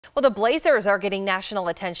Well, the Blazers are getting national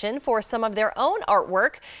attention for some of their own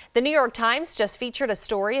artwork. The New York Times just featured a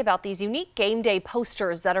story about these unique game day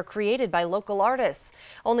posters that are created by local artists.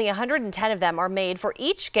 Only 110 of them are made for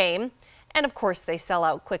each game. And of course, they sell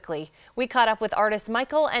out quickly. We caught up with artists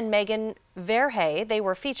Michael and Megan Verhey. They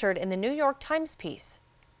were featured in the New York Times piece.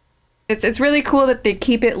 It's really cool that they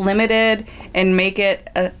keep it limited and make it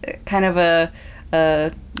a kind of a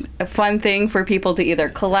fun thing for people to either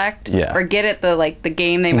collect or get at the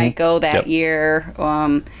game they might go that year.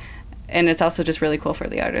 And it's also just really cool for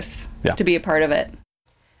the artists to be a part of it.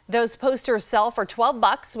 Those posters sell for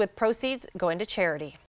 $12 with proceeds going to charity.